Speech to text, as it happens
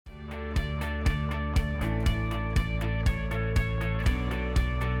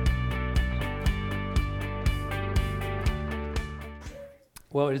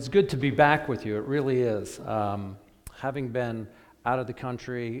Well, it's good to be back with you. It really is. Having been out of the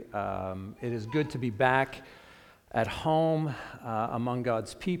country, it is good to be back at home among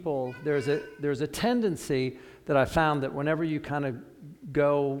God's people. There's a tendency that I found that whenever you kind of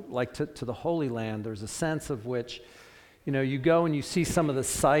go like to the Holy Land, there's a sense of which, you go and you see some of the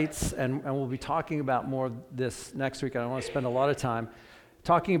sights, and we'll be talking about more of this next week. I don't want to spend a lot of time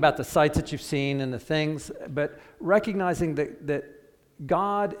talking about the sights that you've seen and the things, but recognizing that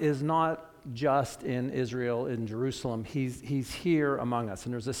God is not just in Israel, in Jerusalem. He's here among us.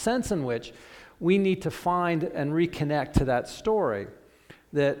 And there's a sense in which we need to find and reconnect to that story,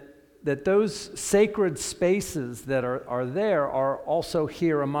 that those sacred spaces that are there are also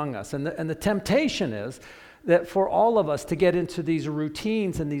here among us. And the temptation is that for all of us to get into these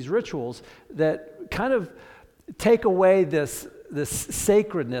routines and these rituals that kind of take away this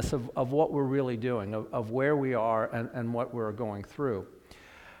sacredness of what we're really doing, of where we are and what we're going through.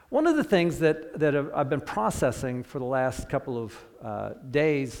 One of the things that I've been processing for the last couple of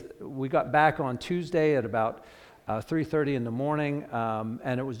days, we got back on Tuesday at about 3:30 in the morning,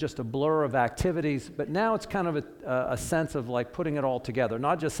 and it was just a blur of activities, but now it's kind of a sense of like putting it all together,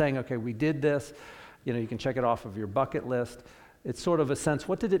 not just saying, okay, we did this, you can check it off of your bucket list. It's sort of a sense,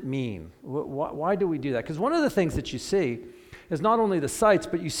 what did it mean? Why do we do that? Because one of the things that you see is not only the sights,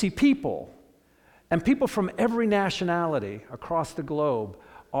 but you see people, and people from every nationality across the globe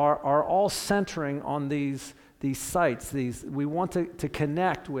are all centering on these sites. We want to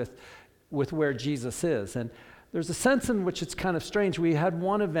connect with where Jesus is. And there's a sense in which it's kind of strange. We had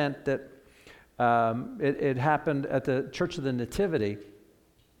one event that it happened at the Church of the Nativity.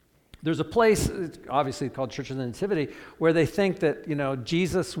 There's a place, obviously called Church of the Nativity, where they think that,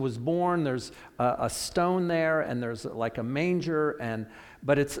 Jesus was born. There's a stone there, and there's like a manger,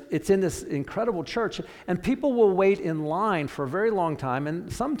 but it's in this incredible church, and people will wait in line for a very long time,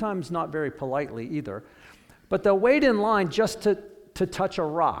 and sometimes not very politely either, but they'll wait in line just to touch a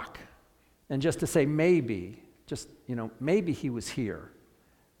rock, and just to say maybe he was here.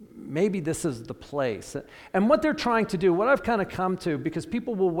 Maybe this is the place. And what they're trying to do, what I've kind of come to, because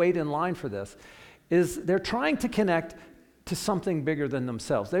people will wait in line for this, is they're trying to connect to something bigger than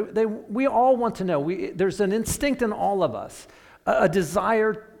themselves. We all want to know. There's an instinct in all of us, a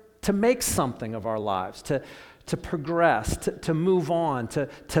desire to make something of our lives, to progress, to move on,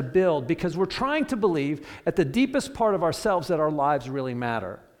 to build, because we're trying to believe at the deepest part of ourselves that our lives really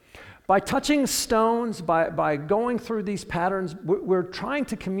matter. By touching stones, by going through these patterns, we're trying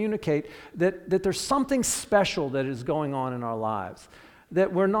to communicate that there's something special that is going on in our lives,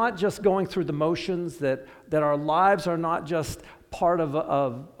 that we're not just going through the motions, that our lives are not just part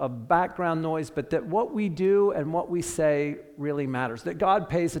of background noise, but that what we do and what we say really matters, that God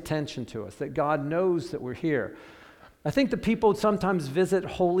pays attention to us, that God knows that we're here. I think that people sometimes visit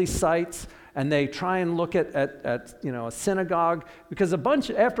holy sites and they try and look at a synagogue, because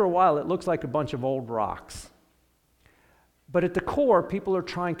after a while it looks like a bunch of old rocks. But at the core, people are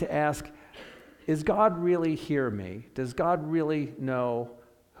trying to ask, is God really hear me? Does God really know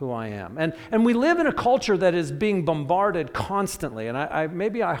who I am? And we live in a culture that is being bombarded constantly, and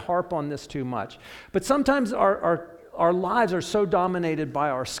maybe I harp on this too much, but sometimes our lives are so dominated by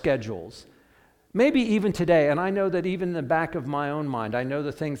our schedules. Maybe even today, and I know that even in the back of my own mind, I know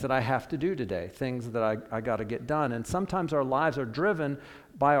the things that I have to do today, things that I got to get done. And sometimes our lives are driven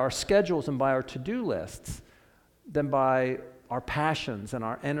by our schedules and by our to-do lists than by our passions and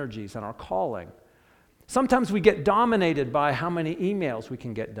our energies and our calling. Sometimes we get dominated by how many emails we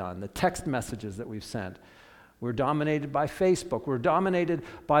can get done, the text messages that we've sent. We're dominated by Facebook. We're dominated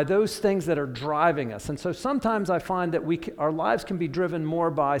by those things that are driving us. And so sometimes I find that our lives can be driven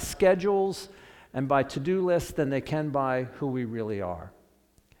more by schedules and by to-do lists than they can by who we really are.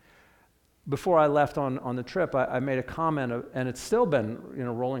 Before I left on the trip, I made a comment, and it's still been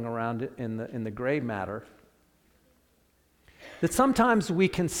rolling around in the gray matter, that sometimes we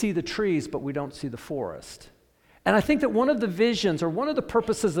can see the trees, but we don't see the forest. And I think that one of the visions or one of the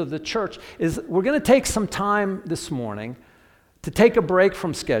purposes of the church is we're going to take some time this morning to take a break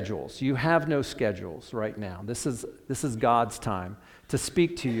from schedules. You have no schedules right now. This is God's time to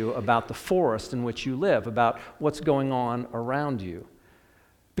speak to you about the forest in which you live, about what's going on around you.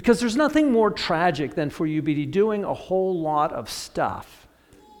 Because there's nothing more tragic than for you to be doing a whole lot of stuff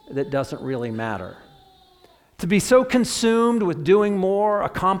that doesn't really matter. To be so consumed with doing more,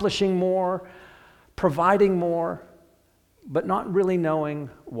 accomplishing more, providing more, but not really knowing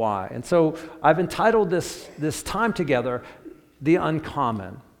why. And so I've entitled this time together, The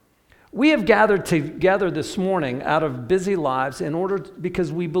Uncommon. We have gathered together this morning out of busy lives because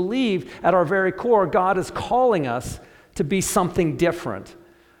we believe at our very core God is calling us to be something different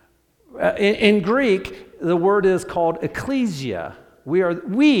In Greek, the word is called ecclesia. We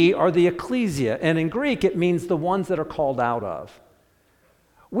are the ecclesia, and in Greek it means the ones that are called out of.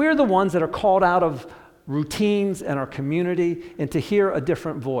 We're the ones that are called out of routines and our community and to hear a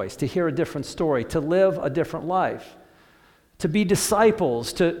different voice, to hear a different story, to live a different life, to be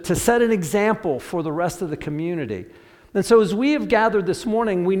disciples, to set an example for the rest of the community. And so as we have gathered this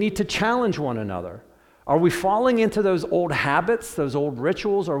morning, we need to challenge one another. Are we falling into those old habits, those old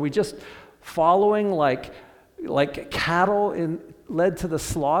rituals? Are we just following like cattle led to the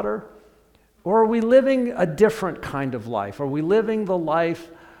slaughter? Or are we living a different kind of life? Are we living the life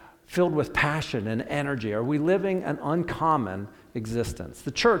filled with passion and energy? Are we living an uncommon existence?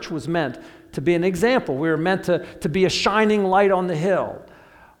 The church was meant to be an example. We were meant to be a shining light on the hill.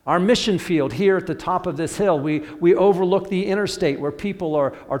 Our mission field here at the top of this hill, we overlook the interstate where people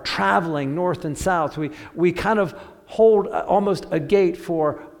are traveling north and south. We kind of hold almost a gate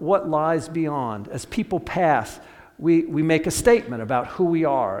for what lies beyond. As people pass, we make a statement about who we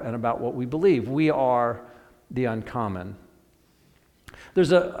are and about what we believe. We are the uncommon.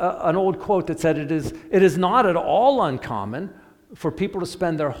 There's an old quote that said, it is not at all uncommon for people to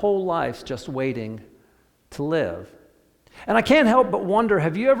spend their whole lives just waiting to live. And I can't help but wonder,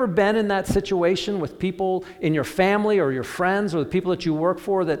 have you ever been in that situation with people in your family or your friends or the people that you work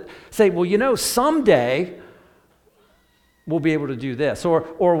for that say, well, someday we'll be able to do this.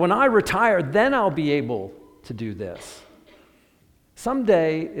 Or when I retire, then I'll be able to do this.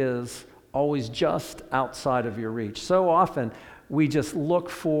 Someday is always just outside of your reach. So often we just look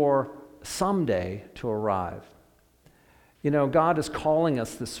for someday to arrive. God is calling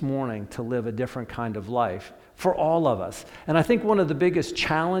us this morning to live a different kind of life for all of us. And I think one of the biggest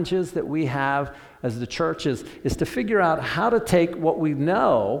challenges that we have as the church is to figure out how to take what we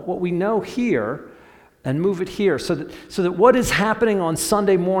know here, and move it here so that what is happening on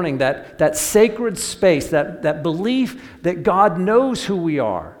Sunday morning, that sacred space, that belief that God knows who we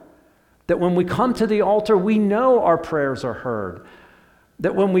are, that when we come to the altar, we know our prayers are heard,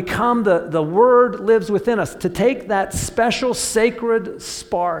 that when we come, the Word lives within us, to take that special sacred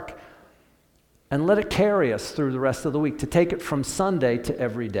spark and let it carry us through the rest of the week, to take it from Sunday to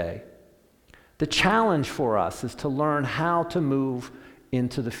every day. The challenge for us is to learn how to move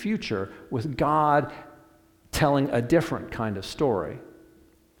into the future with God telling a different kind of story.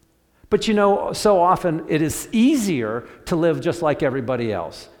 But so often it is easier to live just like everybody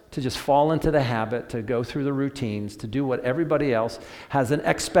else, to just fall into the habit, to go through the routines, to do what everybody else has an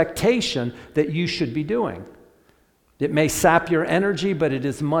expectation that you should be doing. It may sap your energy, but it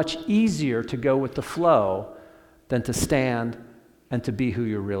is much easier to go with the flow than to stand and to be who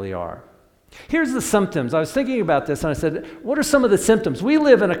you really are. Here's the symptoms. I was thinking about this and I said, what are some of the symptoms? We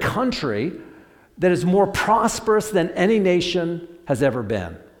live in a country that is more prosperous than any nation has ever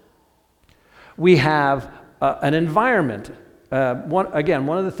been. We have an environment. One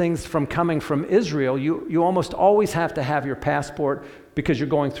of the things from coming from Israel, you almost always have to have your passport because you're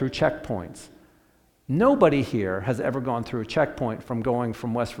going through checkpoints. Nobody here has ever gone through a checkpoint from going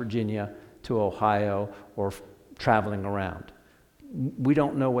from West Virginia to Ohio or traveling around. We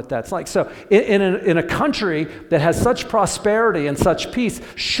don't know what that's like. So in a country that has such prosperity and such peace,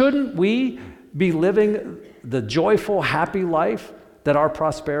 shouldn't we be living the joyful, happy life that our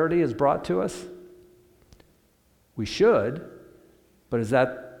prosperity has brought to us? We should, but is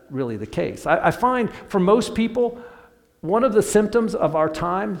that really the case? I find for most people, one of the symptoms of our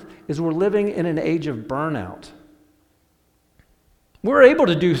time is we're living in an age of burnout. We're able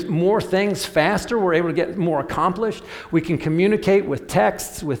to do more things faster. We're able to get more accomplished. We can communicate with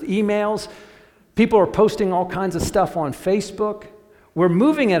texts, with emails. People are posting all kinds of stuff on Facebook. We're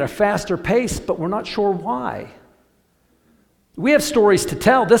moving at a faster pace, but we're not sure why. We have stories to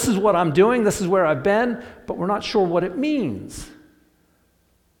tell. This is what I'm doing. This is where I've been, but we're not sure what it means.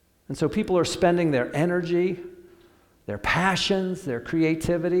 And so people are spending their energy, their passions, their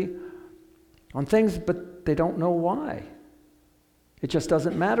creativity on things, but they don't know why. It just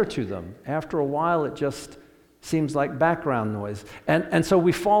doesn't matter to them. After a while, it just seems like background noise. And so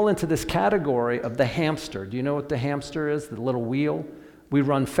we fall into this category of the hamster. Do you know what the hamster is? The little wheel? We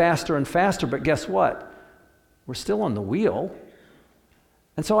run faster and faster, but guess what? We're still on the wheel.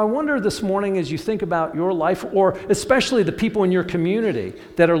 And so I wonder this morning as you think about your life, or especially the people in your community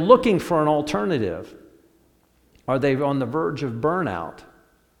that are looking for an alternative, are they on the verge of burnout?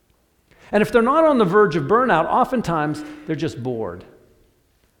 And if they're not on the verge of burnout, oftentimes they're just bored.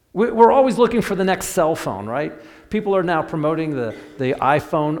 We're always looking for the next cell phone, right? People are now promoting the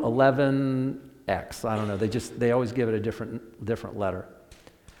iPhone 11X. I don't know. They always give it a different letter.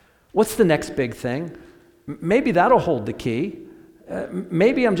 What's the next big thing? Maybe that'll hold the key.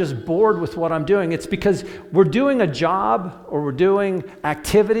 Maybe I'm just bored with what I'm doing. It's because we're doing a job or we're doing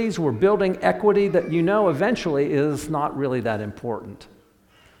activities, we're building equity that you know eventually is not really that important.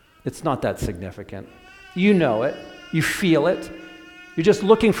 It's not that significant. You know it. You feel it. You're just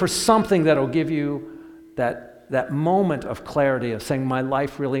looking for something that'll give you that moment of clarity of saying, my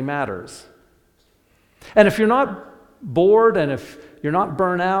life really matters. And if you're not bored and if you're not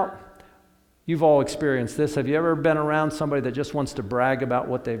burnt out, you've all experienced this. Have you ever been around somebody that just wants to brag about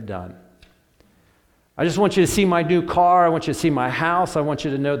what they've done? I just want you to see my new car. I want you to see my house. I want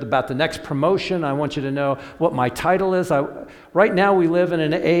you to know about the next promotion. I want you to know what my title is. Right now we live in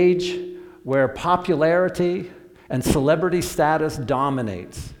an age where popularity and celebrity status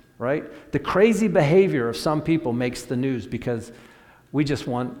dominates, right? The crazy behavior of some people makes the news because we just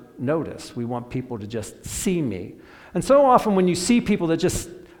want notice. We want people to just see me. And so often when you see people that just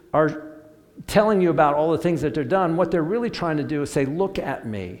are telling you about all the things that they're done, what they're really trying to do is say, look at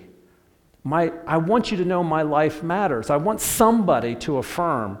me. I want you to know my life matters. I want somebody to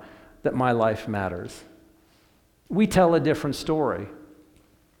affirm that my life matters. We tell a different story.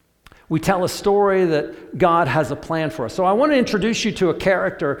 We tell a story that God has a plan for us. So I want to introduce you to a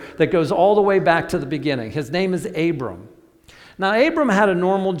character that goes all the way back to the beginning. His name is Abram. Now, Abram had a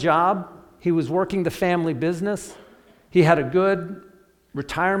normal job. He was working the family business. He had a good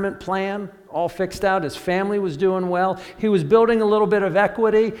retirement plan, all fixed out. His family was doing well. He was building a little bit of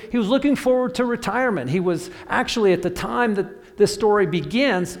equity. He was looking forward to retirement. He was actually, at the time that this story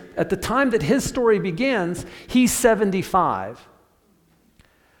begins, at the time that his story begins, he's 75.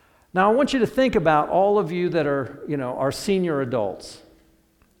 Now, I want you to think about all of you that are senior adults.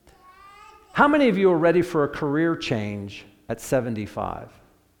 How many of you are ready for a career change at 75?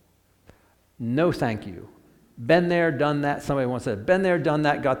 No, thank you. Been there, done that. Somebody once said, been there, done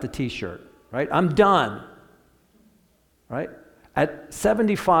that, got the t-shirt, right? I'm done, right? At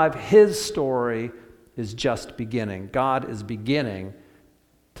 75, his story is just beginning. God is beginning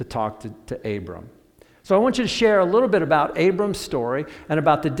to talk to Abram. So I want you to share a little bit about Abram's story and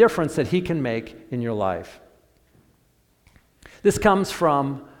about the difference that he can make in your life. This comes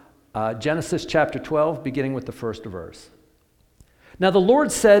from Genesis chapter 12, beginning with the first verse. Now the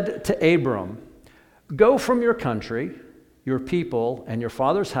Lord said to Abram, go from your country, your people, and your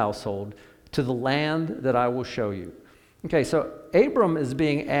father's household to the land that I will show you. Okay, so Abram is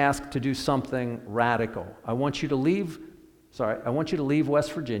being asked to do something radical. I want you to leave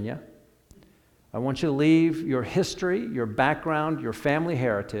West Virginia. I want you to leave your history, your background, your family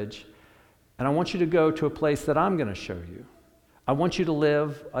heritage, and I want you to go to a place that I'm going to show you. I want you to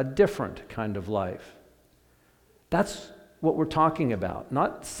live a different kind of life. That's what we're talking about,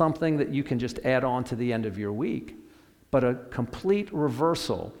 not something that you can just add on to the end of your week, but a complete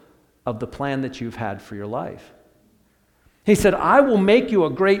reversal of the plan that you've had for your life. He said, I will make you a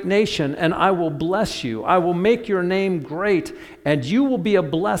great nation, and I will bless you. I will make your name great, and you will be a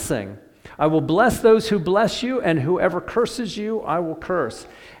blessing. I will bless those who bless you, and whoever curses you, I will curse.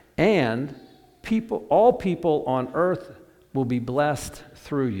 And all people on earth will be blessed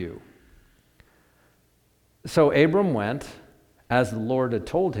through you. So Abram went, as the Lord had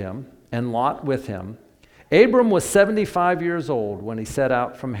told him, and Lot with him. Abram was 75 years old when he set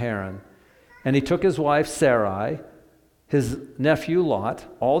out from Haran, and he took his wife Sarai, his nephew Lot,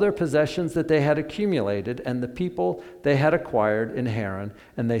 all their possessions that they had accumulated, and the people they had acquired in Haran,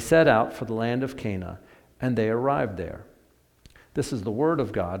 and they set out for the land of Canaan, and they arrived there. This is the word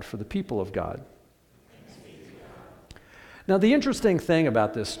of God for the people of God. Now, the interesting thing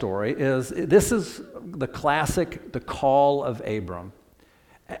about this story is this is the classic, the call of Abram.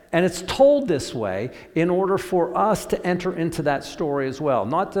 And it's told this way in order for us to enter into that story as well.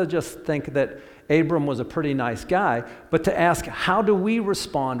 Not to just think that Abram was a pretty nice guy, but to ask, how do we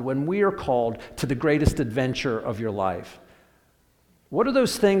respond when we are called to the greatest adventure of your life? What are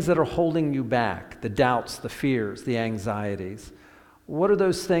those things that are holding you back? The doubts, the fears, the anxieties. What are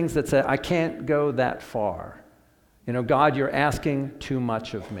those things that say, I can't go that far? God, you're asking too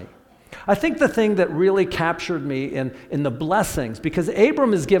much of me. I think the thing that really captured me in the blessings, because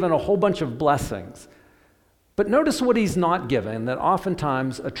Abram is given a whole bunch of blessings, but notice what he's not given that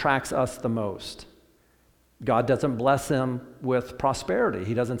oftentimes attracts us the most. God doesn't bless him with prosperity.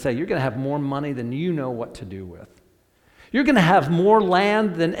 He doesn't say, you're going to have more money than you know what to do with. You're going to have more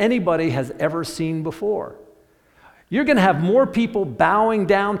land than anybody has ever seen before. You're going to have more people bowing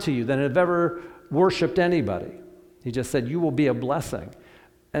down to you than have ever worshiped anybody. He just said, you will be a blessing.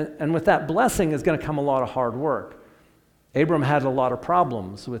 And with that blessing is going to come a lot of hard work. Abram had a lot of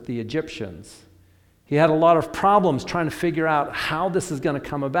problems with the Egyptians. He had a lot of problems trying to figure out how this is going to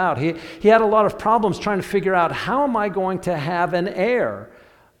come about. He had a lot of problems trying to figure out, how am I going to have an heir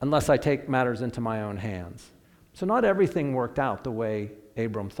unless I take matters into my own hands? So not everything worked out the way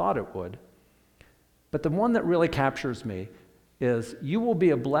Abram thought it would. But the one that really captures me is, you will be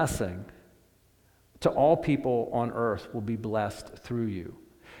a blessing to all people on earth will be blessed through you.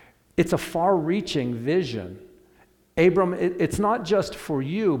 It's a far-reaching vision. Abram, it's not just for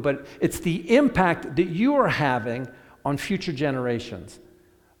you, but it's the impact that you are having on future generations.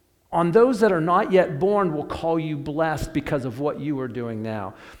 On those that are not yet born will call you blessed because of what you are doing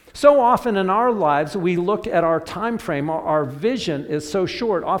now. So often in our lives, we look at our time frame, our vision is so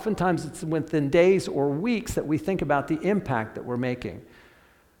short. Oftentimes it's within days or weeks that we think about the impact that we're making.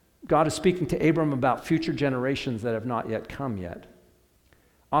 God is speaking to Abram about future generations that have not yet come yet.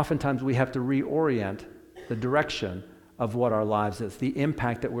 Oftentimes we have to reorient the direction of what our lives is, the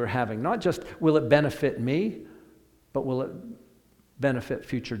impact that we're having. Not just will it benefit me, but will it benefit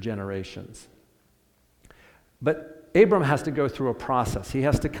future generations. But Abram has to go through a process. He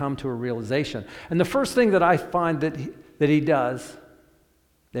has to come to a realization. And the first thing that I find that he does,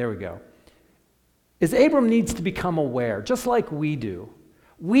 there we go, is Abram needs to become aware, just like we do.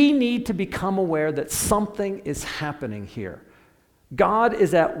 We need to become aware that something is happening here. God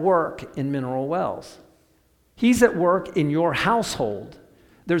is at work in Mineral Wells. He's at work in your household.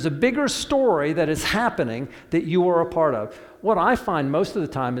 There's a bigger story that is happening that you are a part of. What I find most of the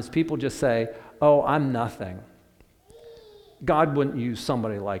time is people just say, oh, I'm nothing. God wouldn't use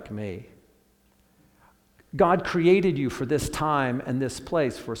somebody like me. God created you for this time and this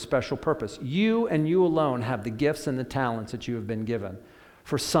place for a special purpose. You and you alone have the gifts and the talents that you have been given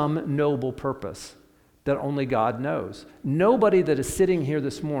for some noble purpose that only God knows. Nobody that is sitting here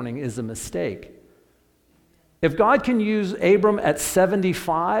this morning is a mistake. If God can use Abram at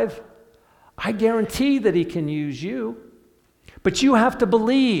 75, I guarantee that he can use you. But you have to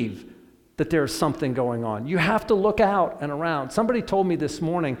believe that there's something going on. You have to look out and around. Somebody told me this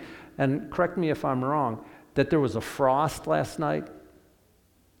morning, and correct me if I'm wrong, that there was a frost last night.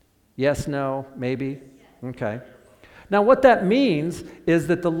 Yes, no, maybe? Okay. Now what that means is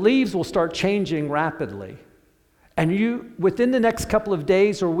that the leaves will start changing rapidly. And you, within the next couple of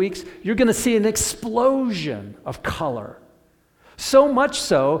days or weeks, you're going to see an explosion of color. So much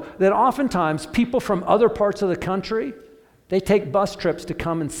so that oftentimes people from other parts of the country, they take bus trips to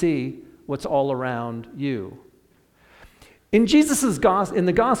come and see what's all around you. In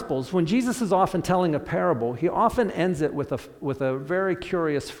the Gospels, when Jesus is often telling a parable, he often ends it with a very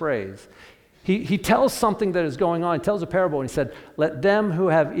curious phrase. He tells something that is going on. He tells a parable, and he said, "Let them who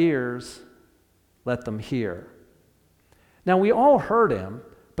have ears, let them hear." Now, we all heard him,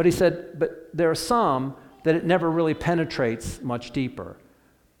 but he said, but there are some that it never really penetrates much deeper.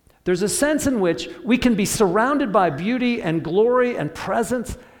 There's a sense in which we can be surrounded by beauty and glory and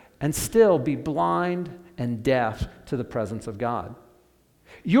presence and still be blind and deaf to the presence of God.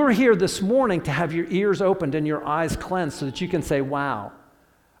 You're here this morning to have your ears opened and your eyes cleansed so that you can say, wow,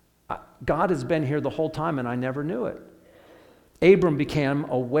 God has been here the whole time and I never knew it. Abram became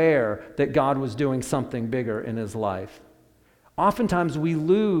aware that God was doing something bigger in his life. Oftentimes we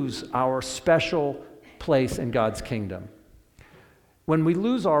lose our special place in God's kingdom. When we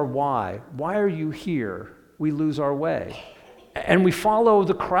lose our why are you here? We lose our way. And we follow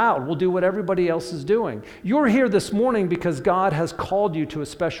the crowd. We'll do what everybody else is doing. You're here this morning because God has called you to a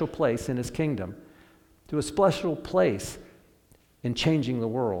special place in his kingdom, to a special place in changing the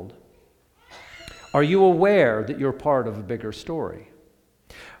world. Are you aware that you're part of a bigger story?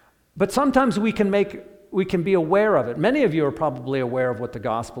 But sometimes we can be aware of it. Many of you are probably aware of what the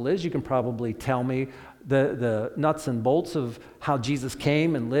gospel is. You can probably tell me the nuts and bolts of how Jesus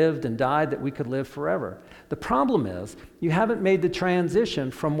came and lived and died that we could live forever. The problem is you haven't made the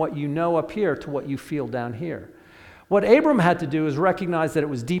transition from what you know up here to what you feel down here. What Abram had to do is recognize that it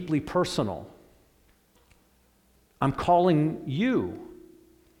was deeply personal. I'm calling you.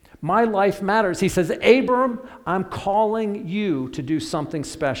 My life matters. He says, Abram, I'm calling you to do something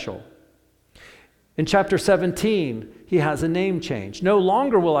special. In chapter 17, he has a name change. No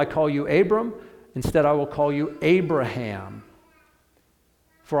longer will I call you Abram. Instead, I will call you Abraham.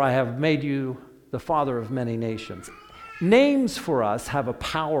 For I have made you the father of many nations. Names for us have a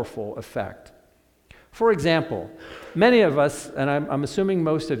powerful effect. For example, many of us, and I'm assuming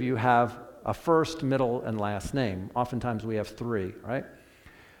most of you, have a first, middle, and last name. Oftentimes we have 3, right?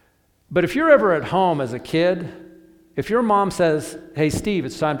 But if you're ever at home as a kid, if your mom says, hey, Steve,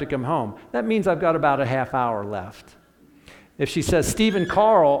 it's time to come home, that means I've got about a half hour left. If she says, Steve and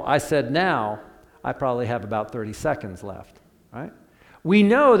Carl, I said now, I probably have about 30 seconds left, right? We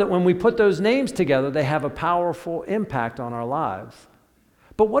know that when we put those names together, they have a powerful impact on our lives.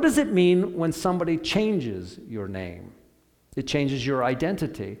 But what does it mean when somebody changes your name? It changes your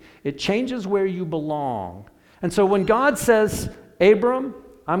identity. It changes where you belong. And so when God says, Abram,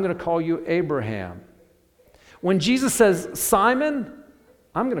 I'm going to call you Abraham. When Jesus says, Simon,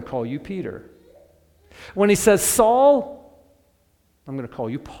 I'm going to call you Peter. When he says, Saul, I'm going to call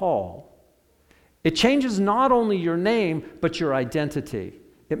you Paul. It changes not only your name, but your identity.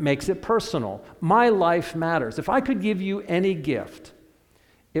 It makes it personal. My life matters. If I could give you any gift,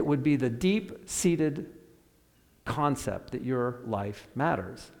 it would be the deep-seated concept that your life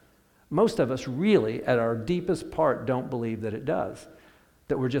matters. Most of us really, at our deepest part, don't believe that it does,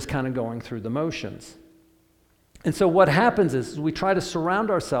 that we're just kind of going through the motions. And so what happens is we try to surround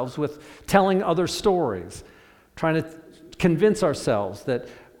ourselves with telling other stories, trying to convince ourselves that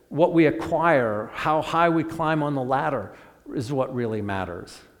what we acquire, how high we climb on the ladder, is what really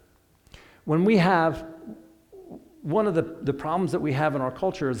matters. When we have, one of the problems that we have in our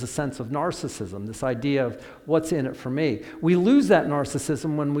culture is a sense of narcissism, this idea of what's in it for me. We lose that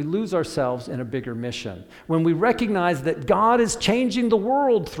narcissism when we lose ourselves in a bigger mission, when we recognize that God is changing the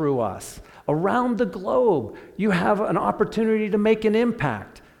world through us. Around the globe, you have an opportunity to make an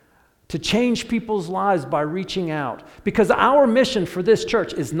impact, to change people's lives by reaching out. Because our mission for this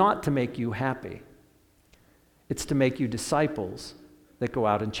church is not to make you happy. It's to make you disciples that go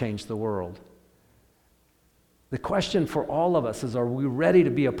out and change the world. The question for all of us is, are we ready to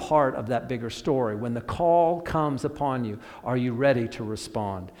be a part of that bigger story? When the call comes upon you, are you ready to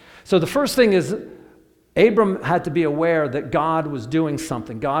respond? So the first thing is, Abram had to be aware that God was doing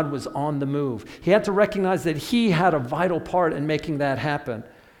something. God was on the move. He had to recognize that he had a vital part in making that happen.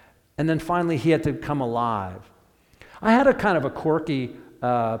 And then finally, he had to come alive. I had a kind of a quirky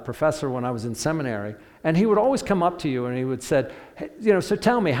professor when I was in seminary, and he would always come up to you and he would say, hey, so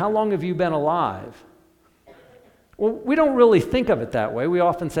tell me, how long have you been alive? Well, we don't really think of it that way. We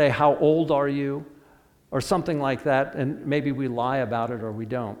often say, how old are you? Or something like that, and maybe we lie about it or we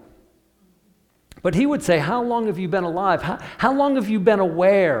don't. But he would say, how long have you been alive? How long have you been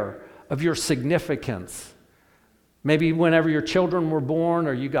aware of your significance? Maybe whenever your children were born,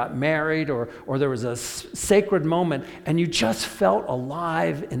 or you got married, or there was a sacred moment, and you just felt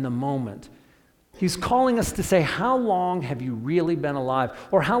alive in the moment. He's calling us to say, how long have you really been alive?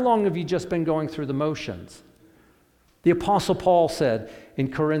 Or how long have you just been going through the motions? The Apostle Paul said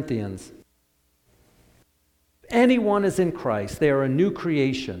in Corinthians, anyone is in Christ, they are a new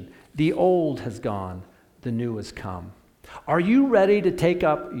creation. The old has gone, the new has come. Are you ready to take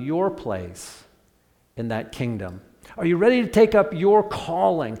up your place in that kingdom? Are you ready to take up your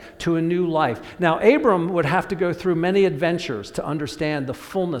calling to a new life? Now, Abram would have to go through many adventures to understand the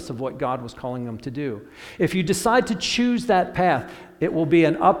fullness of what God was calling him to do. If you decide to choose that path, it will be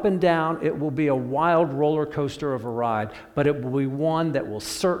an up and down, it will be a wild roller coaster of a ride, but it will be one that will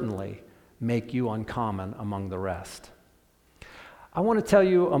certainly make you uncommon among the rest. I want to tell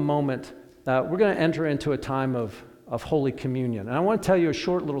you a moment. We're going to enter into a time of Holy Communion. And I want to tell you a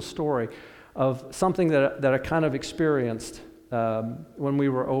short little story of something that I kind of experienced when we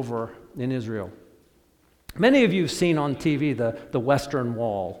were over in Israel. Many of you have seen on TV the Western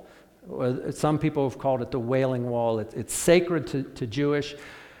Wall. Some people have called it the Wailing Wall. It's sacred to Jewish.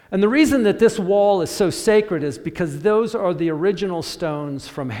 And the reason that this wall is so sacred is because those are the original stones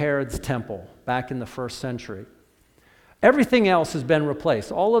from Herod's temple back in the 1st century. Everything else has been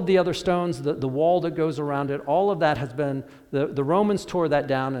replaced. All of the other stones, the wall that goes around it, all of that has been, the Romans tore that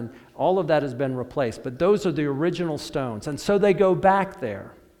down, and all of that has been replaced. But those are the original stones. And so they go back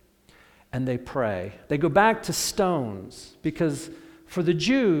there and they pray. They go back to stones because for the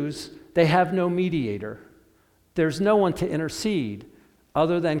Jews, they have no mediator. There's no one to intercede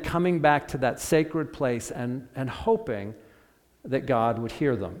other than coming back to that sacred place and hoping that God would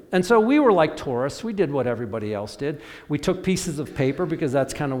hear them. And so we were like tourists. We did what everybody else did. We took pieces of paper because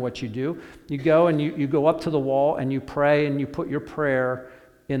that's kind of what you do. You go and you go up to the wall and you pray and you put your prayer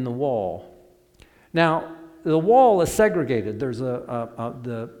in the wall. Now, the wall is segregated. There's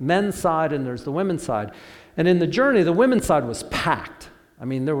the men's side and there's the women's side. And in the journey, the women's side was packed. I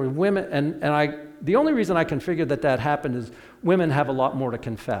mean, there were women, and the only reason I can figure that happened is women have a lot more to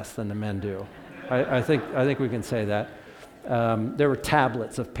confess than the men do. I think we can say that. There were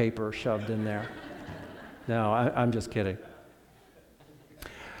tablets of paper shoved in there. No, I'm just kidding.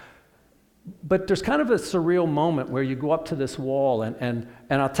 But there's kind of a surreal moment where you go up to this wall, and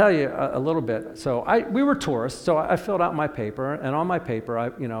I'll tell you a little bit. So we were tourists, so I filled out my paper, and on my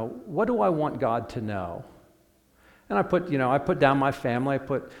paper, what do I want God to know? And I put down my family, I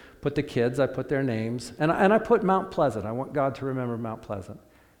put put the kids, I put their names, and I put Mount Pleasant. I want God to remember Mount Pleasant.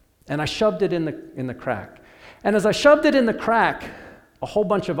 And I shoved it in the crack. And as I shoved it in the crack, a whole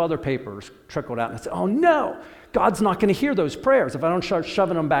bunch of other papers trickled out. And I said, oh no, God's not going to hear those prayers if I don't start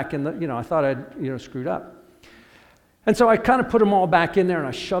shoving them back in the, I thought I'd, screwed up. And so I kind of put them all back in there, and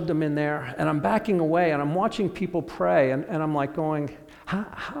I shoved them in there, and I'm backing away, and I'm watching people pray, and I'm like going,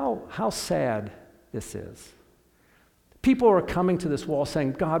 how sad this is. People are coming to this wall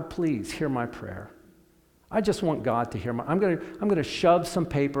saying, God, please hear my prayer. I just want God to hear I'm going to shove some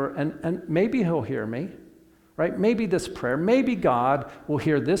paper, and maybe he'll hear me, right? Maybe this prayer, maybe God will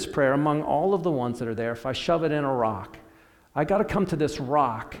hear this prayer among all of the ones that are there if I shove it in a rock. I got to come to this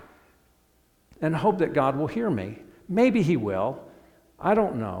rock and hope that God will hear me. Maybe he will. I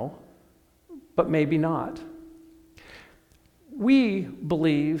don't know, but maybe not. We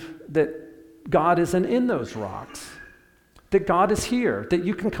believe that God isn't in those rocks, that God is here, that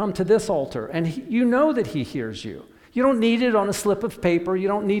you can come to this altar, and you know that he hears you. You don't need it on a slip of paper. You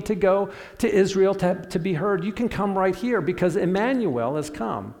don't need to go to Israel to be heard. You can come right here because Emmanuel has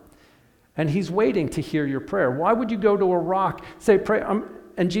come, and he's waiting to hear your prayer. Why would you go to a rock, say, pray,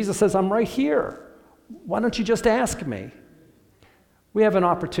 and Jesus says, I'm right here. Why don't you just ask me? We have an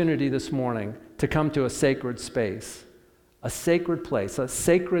opportunity this morning to come to a sacred space, a sacred place, a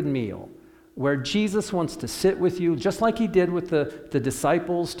sacred meal, where Jesus wants to sit with you, just like he did with the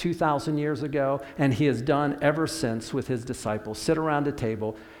disciples 2,000 years ago, and he has done ever since with his disciples. Sit around a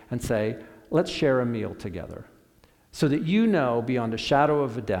table and say, let's share a meal together, so that you know beyond a shadow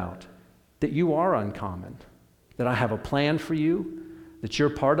of a doubt that you are uncommon, that I have a plan for you, that you're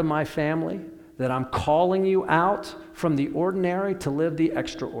part of my family, that I'm calling you out from the ordinary to live the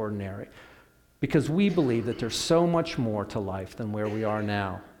extraordinary, because we believe that there's so much more to life than where we are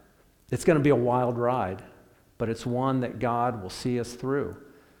now. It's going to be a wild ride, but it's one that God will see us through.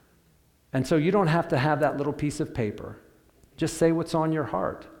 And so you don't have to have that little piece of paper. Just say what's on your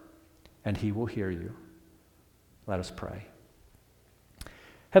heart, and he will hear you. Let us pray.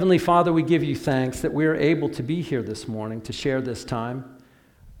 Heavenly Father, we give you thanks that we are able to be here this morning to share this time.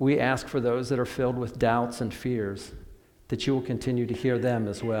 We ask for those that are filled with doubts and fears, that you will continue to hear them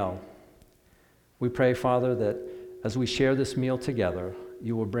as well. We pray, Father, that as we share this meal together,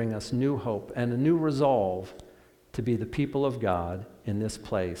 you will bring us new hope and a new resolve to be the people of God in this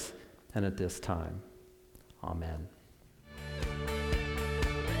place and at this time. Amen.